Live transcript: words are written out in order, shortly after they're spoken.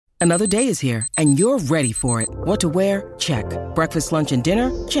Another day is here, and you're ready for it. What to wear? Check. Breakfast, lunch, and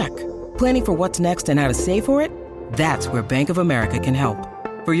dinner? Check. Planning for what's next and how to save for it? That's where Bank of America can help.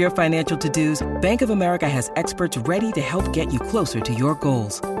 For your financial to-dos, Bank of America has experts ready to help get you closer to your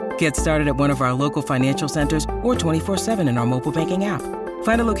goals. Get started at one of our local financial centers or 24/7 in our mobile banking app.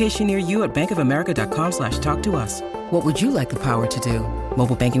 Find a location near you at bankofamerica.com/talktous. What would you like the power to do?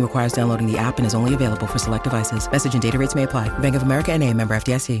 Mobile banking requires downloading the app and is only available for select devices. Message and data rates may apply. Bank of America N.A., member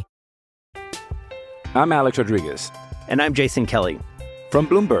FDIC. I'm Alex Rodriguez. And I'm Jason Kelly. From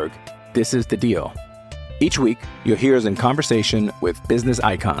Bloomberg, this is The Deal. Each week, you'll hear us in conversation with business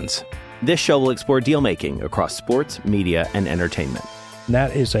icons. This show will explore deal-making across sports, media, and entertainment.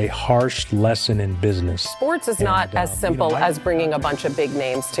 That is a harsh lesson in business. Sports is not as simple as bringing a bunch of big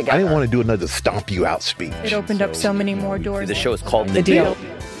names together. I didn't want to do another stomp you out speech. It opened up so many more doors. The show is called The Deal.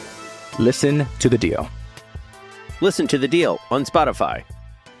 Listen to The Deal. Listen to The Deal on Spotify.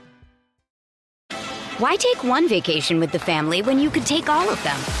 Why take one vacation with the family when you could take all of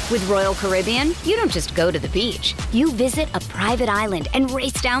them? With Royal Caribbean, you don't just go to the beach. You visit a private island and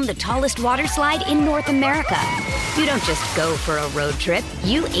race down the tallest water slide in North America. You don't just go for a road trip.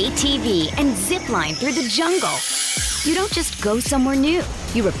 You ATV and zip line through the jungle. You don't just go somewhere new.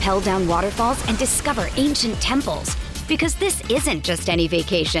 You rappel down waterfalls and discover ancient temples. Because this isn't just any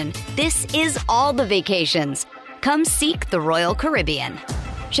vacation. This is all the vacations. Come seek the Royal Caribbean.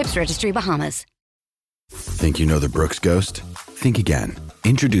 Ships Registry, Bahamas. Think you know the Brooks Ghost? Think again.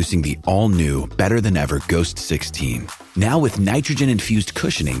 Introducing the all-new, better-than-ever Ghost 16. Now with nitrogen-infused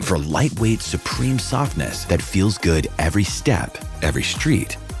cushioning for lightweight, supreme softness that feels good every step, every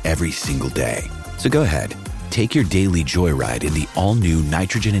street, every single day. So go ahead, take your daily joyride in the all-new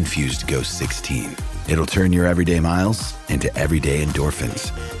nitrogen-infused Ghost 16. It'll turn your everyday miles into everyday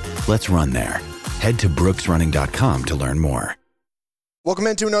endorphins. Let's run there. Head to brooksrunning.com to learn more. Welcome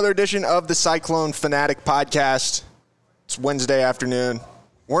into another edition of the Cyclone Fanatic Podcast. It's Wednesday afternoon.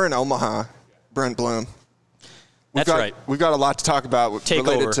 We're in Omaha, Brent Bloom. That's right. We've got a lot to talk about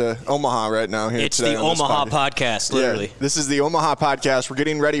related to Omaha right now here it's today. It's the Omaha podcast, literally. Yeah, this is the Omaha podcast. We're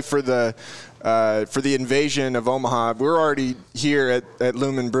getting ready for the invasion of Omaha. We're already here at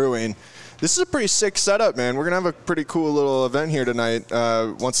Lumen Brewing. This is a pretty sick setup, man. We're going to have a pretty cool little event here tonight.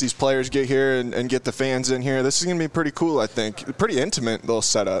 Once these players get here and get the fans in here, this is going to be pretty cool, I think. A pretty intimate little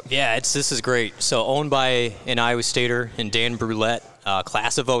setup. Yeah, this is great. So owned by an Iowa Stater and Dan Brulette,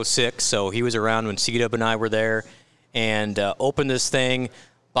 class of 06. So he was around when C-Dub and I were there and opened this thing,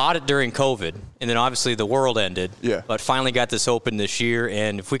 bought it during COVID, and then obviously the world ended. Yeah. But finally got this open this year,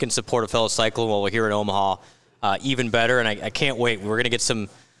 and if we can support a fellow cyclone while we're here in Omaha, even better. And I can't wait. We're going to get to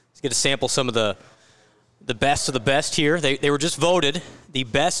sample some of the best of the best here. They were just voted the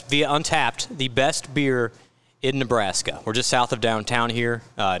best via Untapped, the best beer in Nebraska. We're just south of downtown here,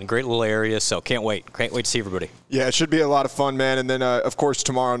 in a great little area, so can't wait. Can't wait to see everybody. Yeah, it should be a lot of fun, man. And then, of course,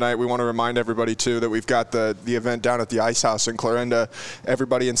 tomorrow night we want to remind everybody, too, that we've got the event down at the Ice House in Clarinda.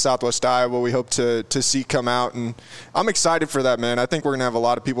 Everybody in Southwest Iowa we hope to see come out. And I'm excited for that, man. I think we're going to have a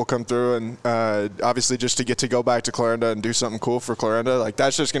lot of people come through. And obviously just to get to go back to Clarinda and do something cool for Clarinda, like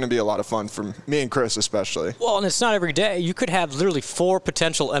that's just going to be a lot of fun for me and Chris especially. Well, and it's not every day. You could have literally 4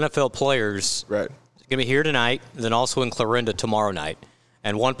 potential NFL players. Right. Going to be here tonight, and then also in Clarinda tomorrow night,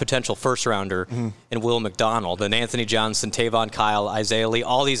 and 1 potential first-rounder in Will McDonald, and Anthony Johnson, Tavon Kyle, Isaiah Lee.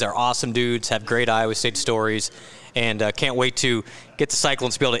 All these are awesome dudes, have great Iowa State stories, and can't wait to get the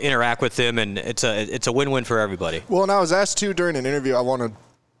Cyclones to be able to interact with them, and it's a win-win for everybody. Well, and I was asked, too, during an interview,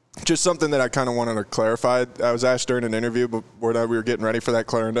 just something that I kind of wanted to clarify. I was asked during an interview before we were getting ready for that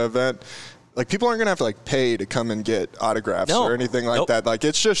Clarinda event, like, people aren't going to have to, pay to come and get autographs or anything like that. Like,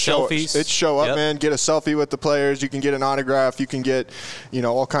 it's just selfies. It's show up, man, get a selfie with the players. You can get an autograph. You can get,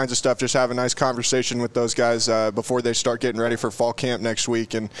 all kinds of stuff. Just have a nice conversation with those guys before they start getting ready for fall camp next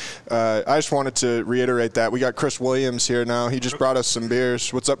week. And I just wanted to reiterate that. We got Chris Williams here now. He just brought us some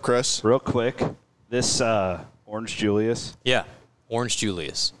beers. What's up, Chris? Real quick, this Orange Julius. Yeah, Orange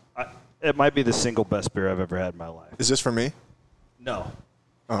Julius. It might be the single best beer I've ever had in my life. Is this for me? No.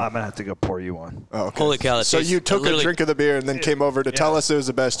 I'm going to have to go pour you one. Oh, okay. Holy cow. So you took a drink of the beer and then came over to tell us it was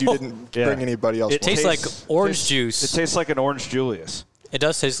the best. You didn't bring anybody else. It tastes like orange juice. It tastes like an Orange Julius. It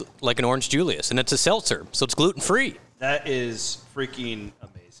does taste like an Orange Julius, and it's a seltzer, so it's gluten-free. That is freaking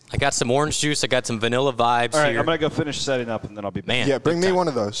amazing. I got some orange juice. I got some vanilla vibes All right, here. I'm going to go finish setting up, and then I'll be back. Man, yeah, bring me one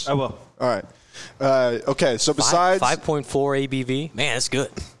of those. I will. All right. Okay, so besides 5.4 ABV, man, that's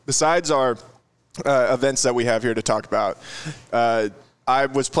good. Besides our events that we have here to talk about, I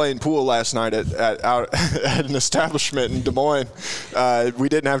was playing pool last night at an establishment in Des Moines. We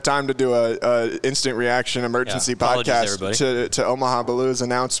didn't have time to do a instant reaction emergency podcast to Omaha Blue's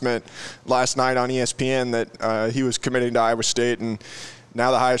announcement last night on ESPN that he was committing to Iowa State, and now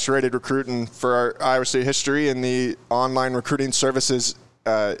the highest rated recruit for our Iowa State history in the online recruiting services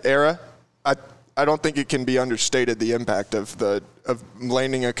era. I don't think it can be understated the impact of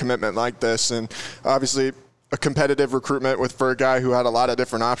landing a commitment like this, and obviously a competitive recruitment for a guy who had a lot of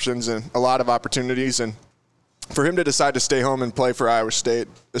different options and a lot of opportunities, and for him to decide to stay home and play for Iowa State,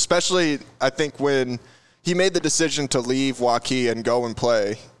 especially I think when he made the decision to leave Waukee and go and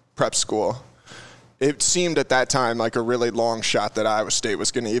play prep school, it seemed at that time like a really long shot that Iowa State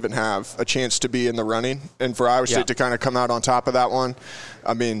was going to even have a chance to be in the running, and for Iowa State to kind of come out on top of that one,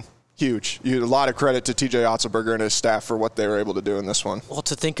 I mean, huge. A lot of credit to TJ Otzelberger and his staff for what they were able to do in this one. Well,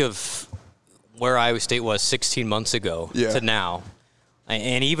 to think of where Iowa State was 16 months ago to now,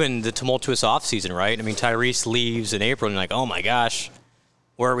 and even the tumultuous offseason, right? I mean, Tyrese leaves in April, and you're like, oh, my gosh,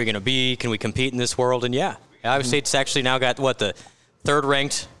 where are we going to be? Can we compete in this world? And, Iowa State's actually now got, the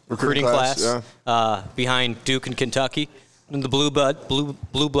third-ranked recruiting class behind Duke and Kentucky, and the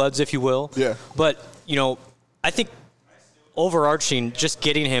blue bloods, if you will. Yeah. But, I think overarching, just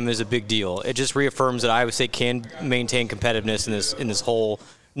getting him is a big deal. It just reaffirms that Iowa State can maintain competitiveness in this whole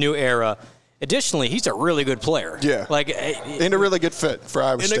new era. Additionally, he's a really good player. Yeah. And a really good fit for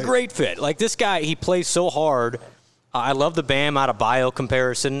Iowa State. And a great fit. This guy, he plays so hard. I love the Bam out of bio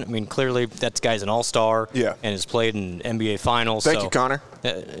comparison. I mean, clearly that guy's an all-star. Yeah. And has played in NBA finals. Thank you, Connor.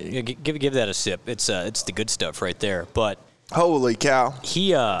 Give that a sip. It's the good stuff right there. But holy cow.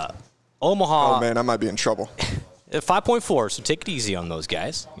 He Omaha. Oh man, I might be in trouble. 5.4, so take it easy on those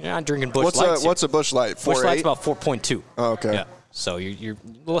guys. You're not drinking Busch Lights. What's a Busch Light? 4.8? Busch Light's about 4.2. Oh, okay. Yeah. So you're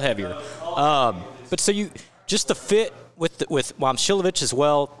a little heavier. But so just the fit with Momcilovic as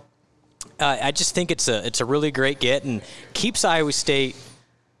well. I just think it's a really great get and keeps Iowa State,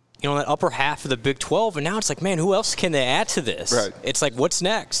 that upper half of the Big 12. And now it's like, man, who else can they add to this? Right. It's like, what's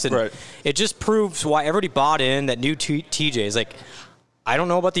next? And it just proves why everybody bought in that new TJ is like, I don't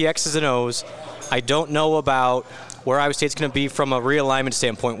know about the X's and O's. I don't know about where Iowa State's going to be from a realignment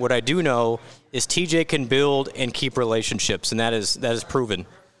standpoint. What I do know is TJ can build and keep relationships, and that is proven,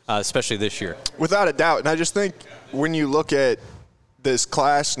 especially this year. Without a doubt. And I just think when you look at this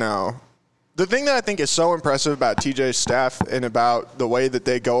class now, the thing that I think is so impressive about TJ's staff and about the way that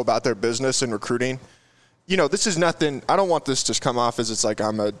they go about their business and recruiting, this is nothing. I don't want this to come off as it's like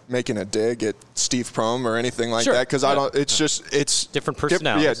I'm making a dig at Steve Prohm or anything like that, because I don't. It's different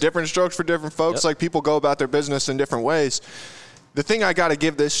personalities. Different strokes for different folks. Like people go about their business in different ways. The thing I got to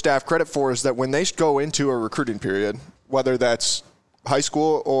give this staff credit for is that when they go into a recruiting period, whether that's high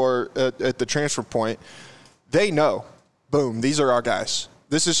school or at the transfer point, they know, boom, these are our guys.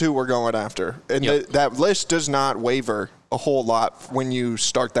 This is who we're going after, and that list does not waver a whole lot when you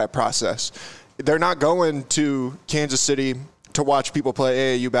start that process. They're not going to Kansas City to watch people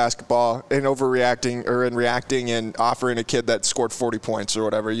play AAU basketball and reacting and offering a kid that scored 40 points or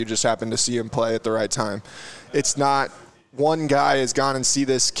whatever. You just happen to see him play at the right time. It's not one guy has gone and see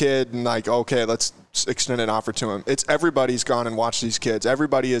this kid and like, okay, let's extend an offer to him. It's everybody's gone and watched these kids.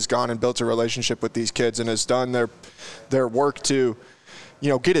 Everybody has gone and built a relationship with these kids and has done their work to,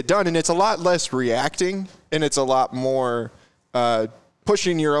 get it done. And it's a lot less reacting and it's a lot more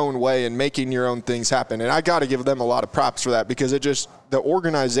pushing your own way and making your own things happen. And I got to give them a lot of props for that, because the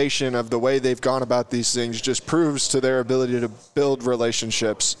organization of the way they've gone about these things just proves to their ability to build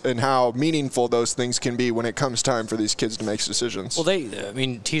relationships and how meaningful those things can be when it comes time for these kids to make decisions. Well,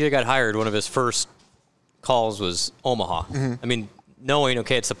 TJ got hired. One of his first calls was Omaha. Mm-hmm. I mean, knowing,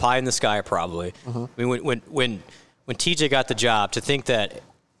 okay, it's a pie in the sky probably. Mm-hmm. I mean, when TJ got the job, to think that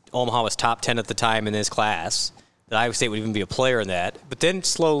Omaha was top 10 at the time in his class, that Iowa State would even be a player in that. But then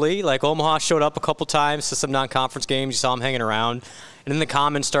slowly, Omaha showed up a couple times to some non-conference games. You saw him hanging around. And then the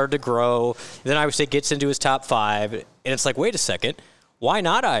comments started to grow. And then Iowa State gets into his top 5. And it's like, wait a second, why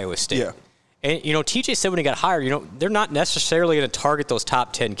not Iowa State? Yeah. And, TJ said when he got hired, they're not necessarily going to target those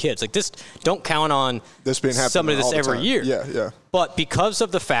top 10 kids. Like this, don't count on this being somebody this every time. year. Yeah. But because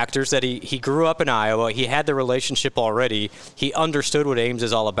of the factors that he grew up in Iowa, he had the relationship already, he understood what Ames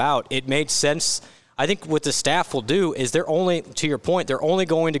is all about, it made sense. I think what the staff will do is they're only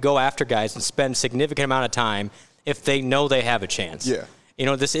going to go after guys and spend significant amount of time if they know they have a chance. Yeah.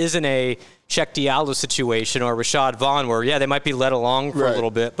 This isn't a Check Diallo situation or Rashad Vaughn where, they might be led along for a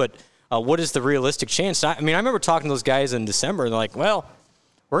little bit, but what is the realistic chance? I remember talking to those guys in December, and they're like, well,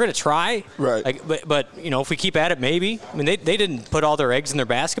 we're going to try. Right. But if we keep at it, maybe. I mean, they didn't put all their eggs in their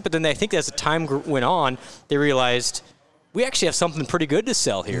basket, but then I think as the time went on, they realized we actually have something pretty good to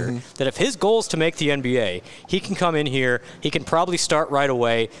sell here. That if his goal is to make the NBA, he can come in here, he can probably start right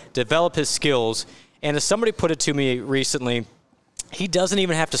away, develop his skills. And as somebody put it to me recently, he doesn't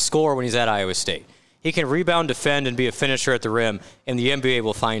even have to score when he's at Iowa State. He can rebound, defend, and be a finisher at the rim, and the NBA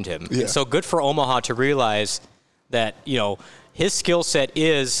will find him. Yeah. And so good for Omaha to realize that, his skill set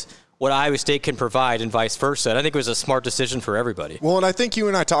is what Iowa State can provide and vice versa. And I think it was a smart decision for everybody. Well, and I think you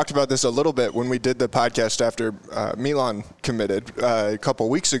and I talked about this a little bit when we did the podcast after Milan committed a couple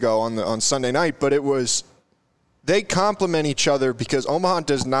weeks ago on Sunday night, but it was they complement each other because Omaha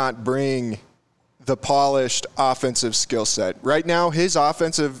does not bring the polished offensive skill set. Right now, his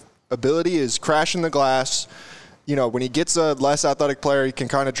offensive ability is crashing the glass. When he gets a less athletic player, he can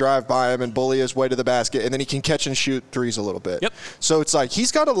kind of drive by him and bully his way to the basket, and then he can catch and shoot threes a little bit. Yep. So it's like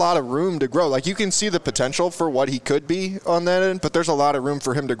he's got a lot of room to grow. Like, you can see the potential for what he could be on that end, but there's a lot of room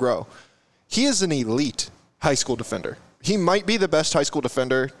for him to grow. He is an elite high school defender. He might be the best high school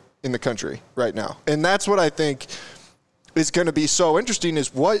defender in the country right now. And that's what I think is going to be so interesting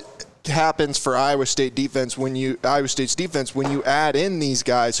is what happens for Iowa State's defense when you add in these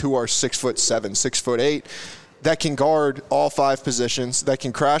guys who are 6'7", 6'8", that can guard all 5 positions, that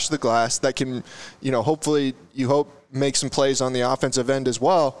can crash the glass, that can, hopefully you hope make some plays on the offensive end as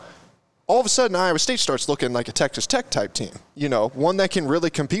well. All of a sudden, Iowa State starts looking like a Texas Tech type team. One that can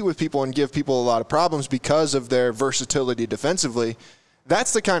really compete with people and give people a lot of problems because of their versatility defensively.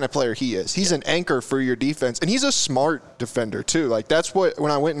 That's the kind of player he is. He's an anchor for your defense, and he's a smart defender too. Like, that's what,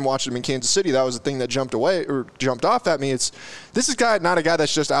 when I went and watched him in Kansas City, that was the thing that jumped off at me. This is not a guy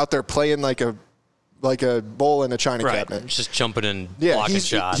that's just out there playing like a bowl in a china cabinet. Just jumping and blocking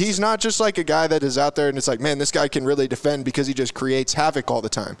shots. He's not just like a guy that is out there and it's like, man, this guy can really defend because he just creates havoc all the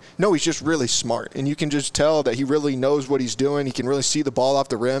time. No, he's just really smart, and you can just tell that he really knows what he's doing. He can really see the ball off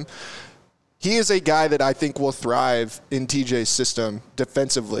the rim. He is a guy that I think will thrive in TJ's system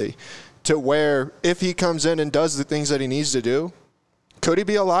defensively, to where if he comes in and does the things that he needs to do, could he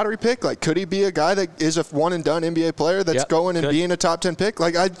be a lottery pick? Like, could he be a guy that is a one-and-done NBA player that's going and being a top 10 pick?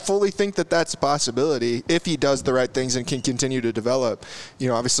 Like, I fully think that that's a possibility if he does the right things and can continue to develop.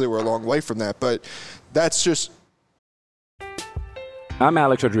 Obviously we're a long way from that, but that's just... I'm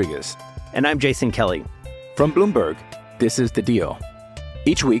Alex Rodriguez. And I'm Jason Kelly. From Bloomberg, this is The Deal.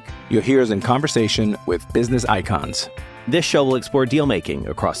 Each week, you'll hear us in conversation with business icons. This show will explore deal-making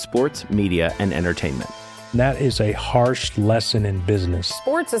across sports, media, and entertainment. That is a harsh lesson in business.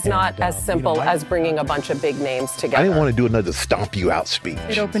 Sports is not as simple as bringing a bunch of big names together. I didn't want to do another stomp you out speech.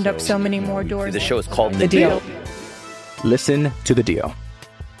 It opened up so many more doors. The show is called The Deal. Listen to The Deal.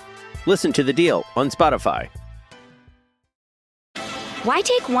 Listen to The Deal on Spotify. Why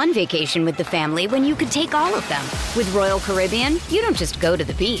take one vacation with the family when you could take all of them? With Royal Caribbean, you don't just go to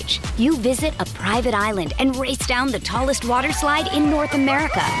the beach. You visit a private island and race down the tallest water slide in North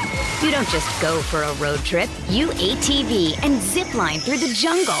America. You don't just go for a road trip. You ATV and zip line through the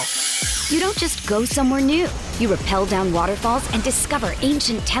jungle. You don't just go somewhere new. You rappel down waterfalls and discover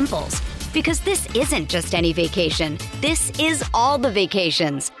ancient temples. Because this isn't just any vacation. This is all the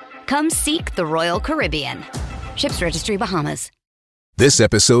vacations. Come seek the Royal Caribbean. Ships Registry, Bahamas. This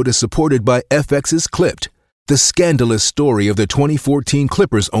episode is supported by FX's Clipped, the scandalous story of the 2014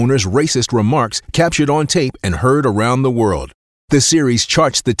 Clippers owner's racist remarks captured on tape and heard around the world. The series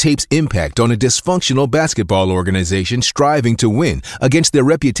charts the tape's impact on a dysfunctional basketball organization striving to win against their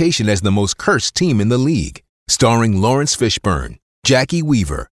reputation as the most cursed team in the league. Starring Lawrence Fishburne, Jackie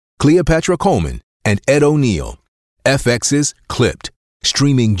Weaver, Cleopatra Coleman, and Ed O'Neill. FX's Clipped,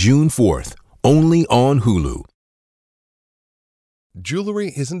 streaming June 4th, only on Hulu.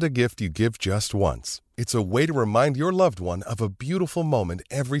 Jewelry isn't a gift you give just once. It's a way to remind your loved one of a beautiful moment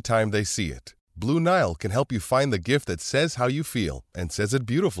every time they see it. Blue Nile can help you find the gift that says how you feel and says it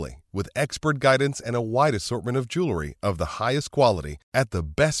beautifully, with expert guidance and a wide assortment of jewelry of the highest quality at the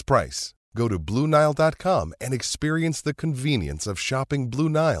best price. Go to BlueNile.com and experience the convenience of shopping Blue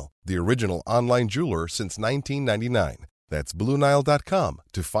Nile, the original online jeweler since 1999. That's BlueNile.com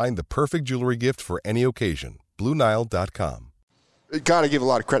to find the perfect jewelry gift for any occasion. BlueNile.com. Got to give a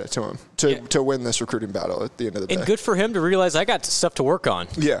lot of credit to him to win this recruiting battle at the end of the day. And good for him to realize I got stuff to work on.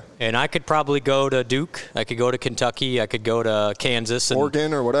 Yeah. And I could probably go to Duke. I could go to Kentucky. I could go to Kansas. And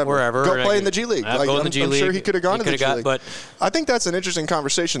Oregon or whatever. Wherever. Go play in the G League. I'm sure he could have gone to the G League. But I think that's an interesting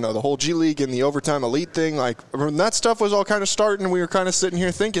conversation, though, the whole G League and the overtime elite thing. Like, when that stuff was all kind of starting, we were kind of sitting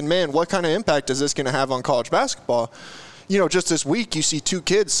here thinking, man, what kind of impact is this going to have on college basketball? Just this week, you see 2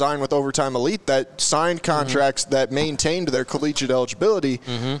 kids sign with Overtime Elite that signed contracts that maintained their collegiate eligibility.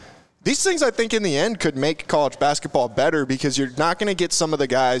 Mm-hmm. These things, I think, in the end could make college basketball better because you're not going to get some of the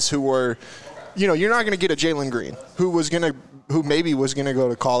guys who were you're not going to get a Jalen Green who maybe was going to go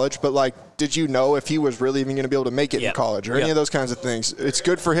to college, but like, did you know if he was really even going to be able to make it in college or any of those kinds of things? It's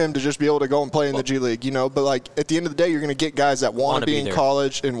good for him to just be able to go and play in the G League, but like at the end of the day, you're going to get guys that want to be in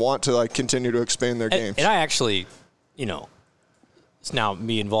college and want to like continue to expand their games. And I actually, it's now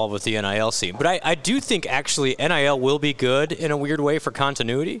me involved with the NIL scene, but I do think actually NIL will be good in a weird way for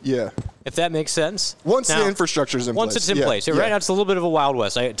continuity. Yeah. If that makes sense. Once the infrastructure's in place. Once it's in place. Right now it's a little bit of a Wild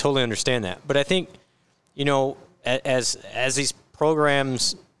West. I totally understand that. But I think, as these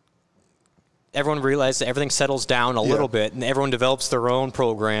programs, everyone realizes that everything settles down a little bit and everyone develops their own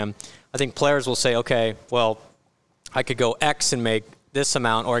program, I think players will say, okay, well, I could go X and make this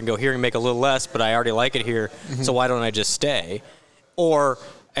amount, or I can go here and make a little less, but I already like it here, so why don't I just stay? Or,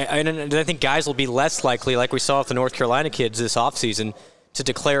 and I think guys will be less likely, like we saw with the North Carolina kids this offseason, to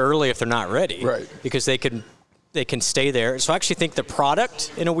declare early if they're not ready. Right. Because they can stay there. So I actually think the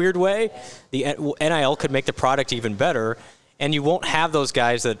product, in a weird way, the NIL could make the product even better, and you won't have those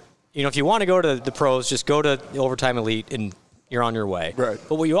guys that, if you want to go to the pros, just go to the Overtime Elite and you're on your way. Right.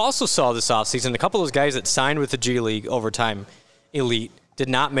 But what you also saw this offseason, a couple of those guys that signed with the G League Overtime Elite did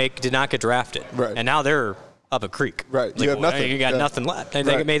not get drafted. Right. And now they're up a creek. Right. Like, you have nothing. You got nothing left.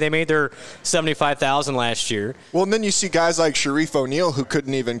 They made their $75,000 last year. Well, and then you see guys like Sharif O'Neal who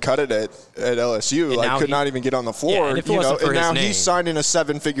couldn't even cut it at LSU, could not even get on the floor. And now he's signing a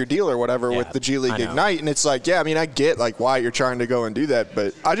 7-figure deal or whatever with the G League Ignite, and it's like, I get like why you're trying to go and do that,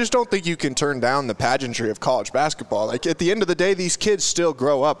 but I just don't think you can turn down the pageantry of college basketball. Like at the end of the day, these kids still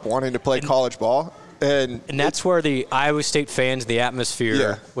grow up wanting to play college ball, and that's where the Iowa State fans, the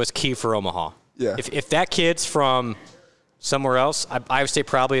atmosphere was key for Omaha. Yeah. If that kid's from somewhere else, Iowa State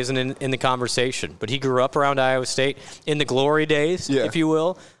probably isn't in the conversation. But he grew up around Iowa State in the glory days, if you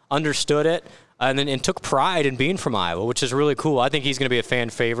will, understood it, and took pride in being from Iowa, which is really cool. I think he's going to be a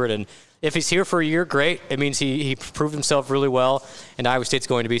fan favorite. And if he's here for a year, great. It means he proved himself really well, and Iowa State's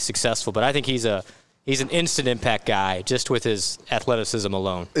going to be successful. But I think he's an instant impact guy just with his athleticism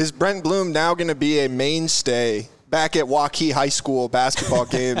alone. Is Brent Bloom now going to be a mainstay back at Waukee High School basketball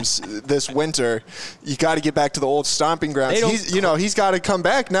games this winter? You got to get back to the old stomping grounds. He's got to come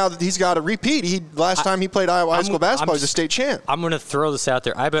back now that he's got to repeat. Last time he played Iowa High School basketball, he was a state champ. I'm going to throw this out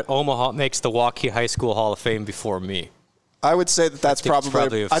there. I bet Omaha makes the Waukee High School Hall of Fame before me. I would say that's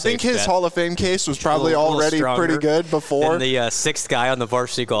probably I think his Hall of Fame case was probably already pretty good before. And the sixth guy on the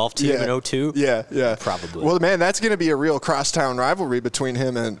varsity golf team in 02? Yeah. Probably. Well, man, that's going to be a real crosstown rivalry between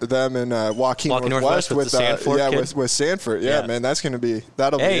him and them and Waukee Northwest with Sanford with Sanford. Yeah, man,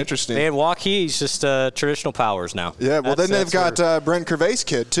 that'll be interesting. Man, Waukee's just traditional powers now. Yeah, well, then they've got Brent Curvey's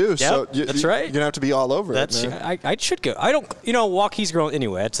kid, too. Yep, so that's right. You're going to have to be all over it, man. I should go. I don't, Waukee's grown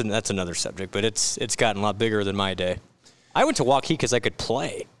anyway. That's another subject, but it's gotten a lot bigger than my day. I went to Waukee because I could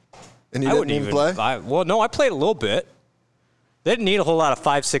play. And you didn't even play? I played a little bit. They didn't need a whole lot of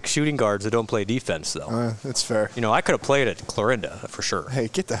 5'6" shooting guards that don't play defense, though. That's fair. I could have played at Clarinda for sure. Hey,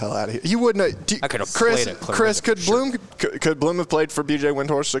 get the hell out of here! You wouldn't. I could have played at Clarinda. Chris, could Bloom have played for B.J.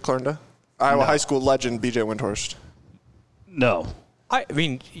 Windhorst at Clarinda? Iowa High School legend B.J. Windhorst. No. I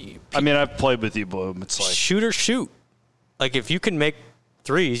mean, I've played with you, Bloom. It's like shoot or shoot. Like if you can make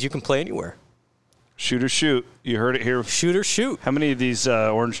threes, you can play anywhere. Shoot or shoot. You heard it here. Shoot or shoot. How many of these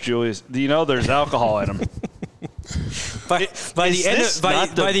Orange Julius? Do you know there's alcohol in them? By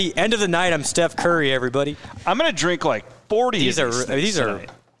the end of the night, I'm Steph Curry. Everybody, I'm gonna drink like 40. These are. Can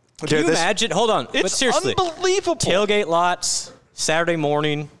you imagine? Hold on. It's but seriously, unbelievable. Tailgate lots Saturday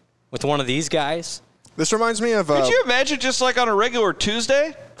morning with one of these guys. This reminds me of. Could you imagine just like on a regular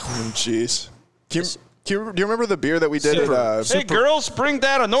Tuesday? Jeez. Do you remember the beer that we did at? Hey, girls, bring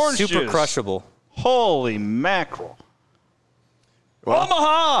that an orange Super juice. Crushable. Holy mackerel. Well,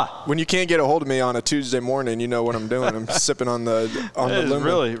 Omaha! When you can't get a hold of me on a Tuesday morning, you know what I'm doing. I'm sipping on the lemon.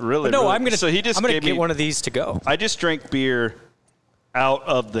 Really. No, really. I'm gonna get one of these to go. I just drank beer out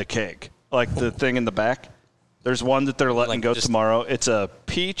of the keg, like the thing in the back. There's one that they're letting go tomorrow. It's a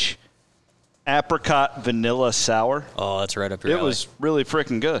peach apricot vanilla sour. Oh, that's right up your alley. It was really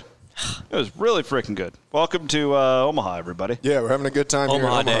freaking good. It was really freaking good. Welcome to Omaha, everybody. Yeah, we're having a good time here in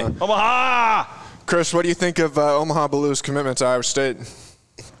Omaha Omaha. Day. Omaha! Chris, what do you think of Omaha Blue's commitment to Iowa State?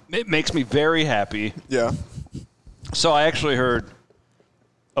 It makes me very happy. Yeah. So I actually heard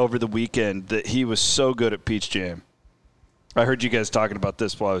over the weekend that he was so good at Peach Jam. I heard you guys talking about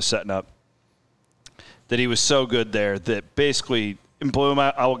this while I was setting up. That he was so good there that basically, in Bloom,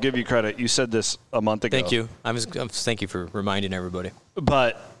 I will give you credit. You said this a month ago. Thank you. Thank you for reminding everybody.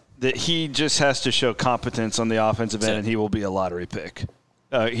 But that he just has to show competence on the offensive end, and he will be a lottery pick.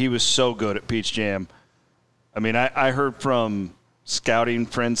 He was so good at Peach Jam. I mean, I heard from scouting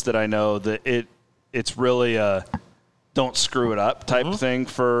friends that I know that it's really a don't screw it up type thing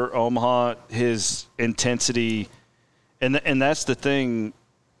for Omaha. His intensity, and that's the thing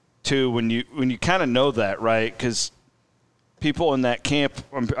too. When you kind of know that, right? Because people in that camp,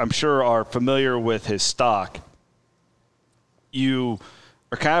 I'm sure, are familiar with his stock. You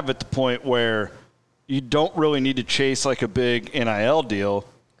are kind of at the point where you don't really need to chase like a big NIL deal.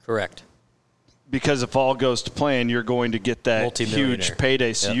 Correct. Because if all goes to plan, you're going to get that huge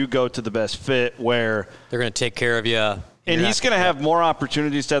payday. So you go to the best fit where they're going to take care of you. And he's going to have more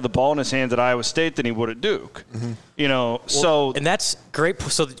opportunities to have the ball in his hands at Iowa State than he would at Duke. You know, and that's great.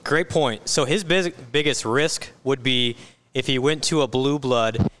 So great point. So his biggest risk would be if he went to a blue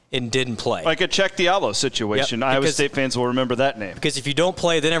blood and didn't play. Like a Czech Diallo situation. Iowa State fans will remember that name. Because if you don't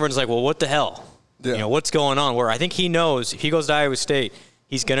play, then everyone's like, well, what the hell? Yeah. You know, what's going on? Where I think he knows if he goes to Iowa State,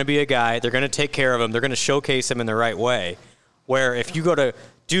 he's going to be a guy. They're going to take care of him. They're going to showcase him in the right way. Where if you go to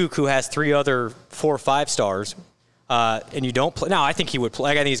Duke, who has 3 other 4 or 5 stars, and you don't play. Now, I think he would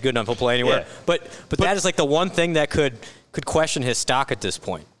play. I think he's good enough to play anywhere. Yeah. But that is like the one thing that could question his stock at this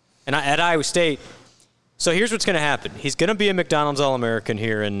point. And at Iowa State, so here's what's going to happen. He's going to be a McDonald's All-American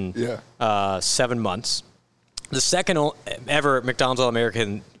here in 7 months. The second ever McDonald's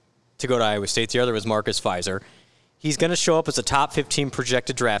All-American to go to Iowa State. The other was Marcus Fizer. He's going to show up as a top 15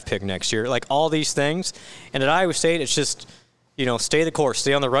 projected draft pick next year. Like all these things. And at Iowa State, it's just, stay the course,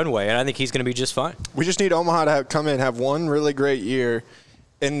 stay on the runway, and I think he's going to be just fine. We just need Omaha to come in, have one really great year,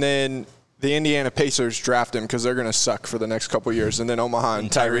 and then the Indiana Pacers draft him because they're going to suck for the next couple of years, and then Omaha and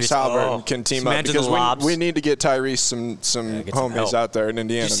Tyrese Halliburton can team up because we need to get Tyrese some homies out there in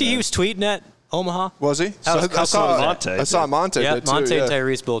Indiana. Did you see he was tweeting at Omaha? Was he? I saw Monte. Yeah, did too, Monte and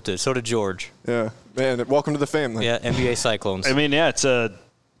Tyrese both did. So did George. Yeah, man. Welcome to the family. Yeah, NBA Cyclones. I mean, it's a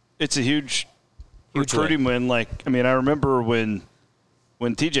huge recruiting win. Like, I mean, I remember when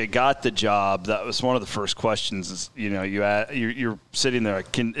TJ got the job, that was one of the first questions. You're sitting there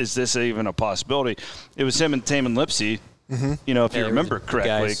like, is this even a possibility? It was him and Tamin Lipsey. If you remember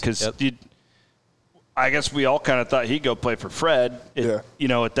correctly, because I guess we all kind of thought he'd go play for Fred.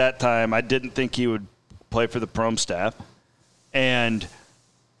 At that time, I didn't think he would play for the Prom staff. And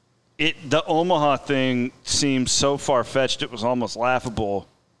the Omaha thing seemed so far-fetched, it was almost laughable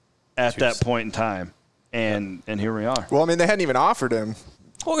at that point in time. And here we are. Well, I mean, they hadn't even offered him.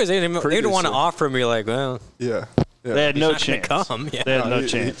 Well, because they didn't want to offer him. You're like, well. Yeah. They had no chance. Come. Yeah. They had no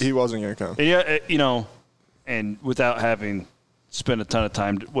chance. He wasn't going to come. And, and without having spent a ton of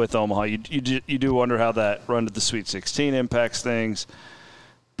time with Omaha, you do wonder how that run to the Sweet 16 impacts things.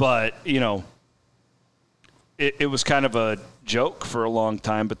 But, it was kind of a joke for a long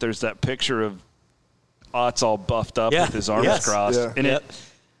time, but there's that picture of Otts all buffed up with his arms crossed. Yeah. And it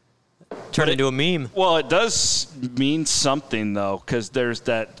turned into a meme. Well, it does mean something, though, because there's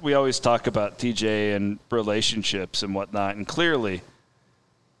that – we always talk about TJ and relationships and whatnot, and clearly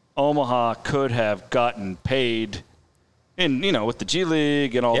Omaha could have gotten paid and, with the G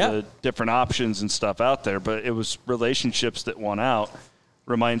League and all the different options and stuff out there, but it was relationships that won out.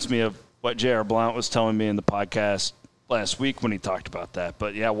 Reminds me of what J.R. Blount was telling me in the podcast last week when he talked about that.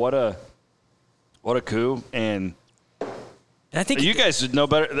 But, yeah, what a coup. And I think you guys would know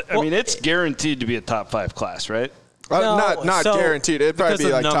better. I mean, it's guaranteed to be a top 5 class, right? Not guaranteed. It'd probably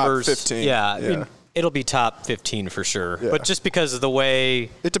be like numbers, top 15. Yeah. I mean, it'll be top 15 for sure. Yeah. But just because of the way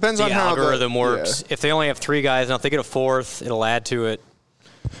it depends on how algorithm works, if they only have 3 guys, now if they get a 4th, it'll add to it.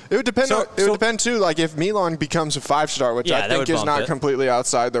 It would depend. It would depend too. Like if Milan becomes a 5-star, which I think is not completely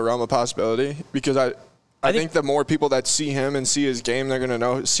outside the realm of possibility, because I think the more people that see him and see his game, they're going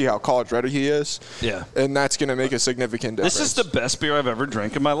to see how college ready he is. Yeah, and that's going to make a significant difference. This is the best beer I've ever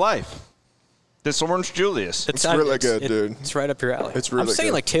drank in my life. This Orange Julius. It's really good, dude. It's right up your alley. It's really good. I'm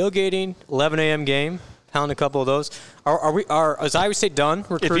saying like tailgating, 11 a.m. game, pound a couple of those. Is Iowa State done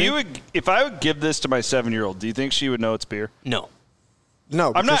recruiting? If I would give this to my 7-year-old, do you think she would know it's beer? No.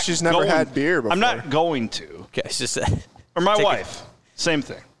 No, because she's never had beer before. I'm not going to. Okay, it's just or my wife. Same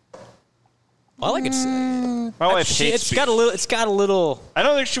thing. Well, I like it's. My wife hates It's got a little. I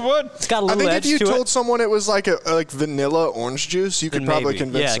don't think she would. It's got a little edge to it. I think if you told someone it was like vanilla orange juice, you could probably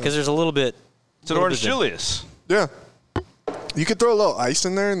convince them. Yeah, because there's a little bit. It's an Orange Julius. Yeah. You could throw a little ice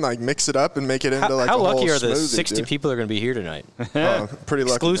in there and mix it up and make it into a whole smoothie. How lucky are the 60 people that are going to be here tonight? Pretty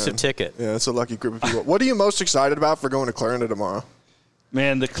lucky. Exclusive ticket. Yeah, it's a lucky group of people. What are you most excited about for going to Clarinda tomorrow?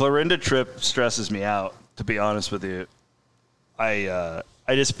 Man, the Clarinda trip stresses me out, to be honest with you. I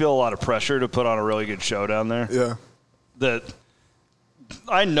just feel a lot of pressure to put on a really good show down there. Yeah.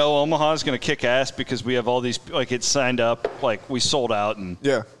 I know Omaha's going to kick ass because we have all these, it's signed up, we sold out in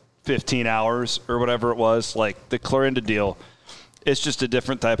 15 hours or whatever it was. Like, the Clarinda deal it's just a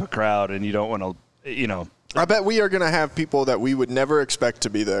different type of crowd, and you don't want to, I bet we are going to have people that we would never expect to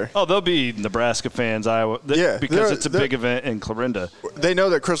be there. Oh, they'll be Nebraska fans, Iowa, because it's a big event in Clarinda. They know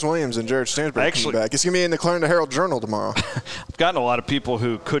that Chris Williams and Jared Stansbury are coming back. It's going to be in the Clarinda Herald-Journal tomorrow. I've gotten a lot of people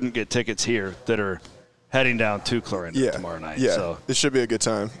who couldn't get tickets here that are heading down to Clarinda tomorrow night. Yeah, so it should be a good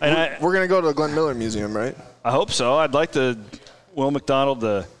time. And we're going to go to the Glenn Miller Museum, right? I hope so. I'd like Will McDonald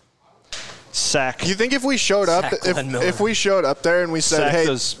to sack. You think if we showed up, if we showed up there and we said, "Hey,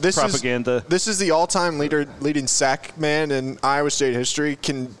 this is the all-time leading sack man in Iowa State history,"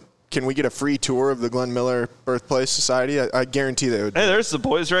 can we get a free tour of the Glenn Miller Birthplace Society? I guarantee they would. Hey, there's the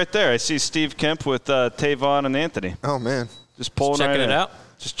boys right there. I see Steve Kemp with Tavon and Anthony. Oh man, just pulling checking it out.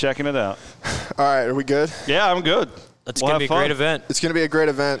 Just checking it out. All right, are we good? Yeah, I'm good. It's going to be a great event. It's going to be a great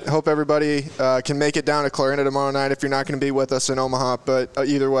event. Hope everybody can make it down to Clarinda tomorrow night if you're not going to be with us in Omaha. But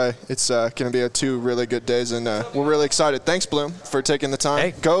either way, it's going to be 2 really good days, and we're really excited. Thanks, Bloom, for taking the time.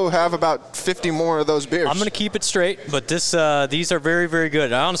 Hey. Go have about 50 more of those beers. I'm going to keep it straight, but these are very, very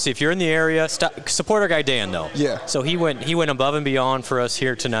good. Honestly, if you're in the area, support our guy Dan, though. Yeah. So he went above and beyond for us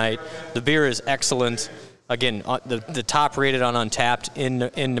here tonight. The beer is excellent. Again, the top rated on Untapped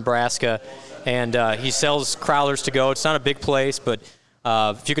in Nebraska. And he sells Crowlers to go. It's not a big place, but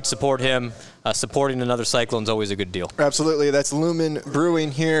if you could support him, supporting another Cyclone's always a good deal. Absolutely. That's Lumen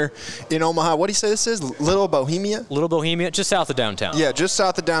Brewing here in Omaha. What do you say this is? Little Bohemia? Little Bohemia, just south of downtown. Yeah, just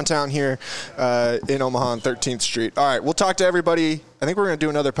south of downtown here in Omaha on 13th Street. All right, we'll talk to everybody. I think we're going to do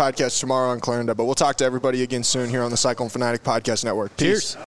another podcast tomorrow on Clarinda, but we'll talk to everybody again soon here on the Cyclone Fanatic Podcast Network. Peace. Cheers.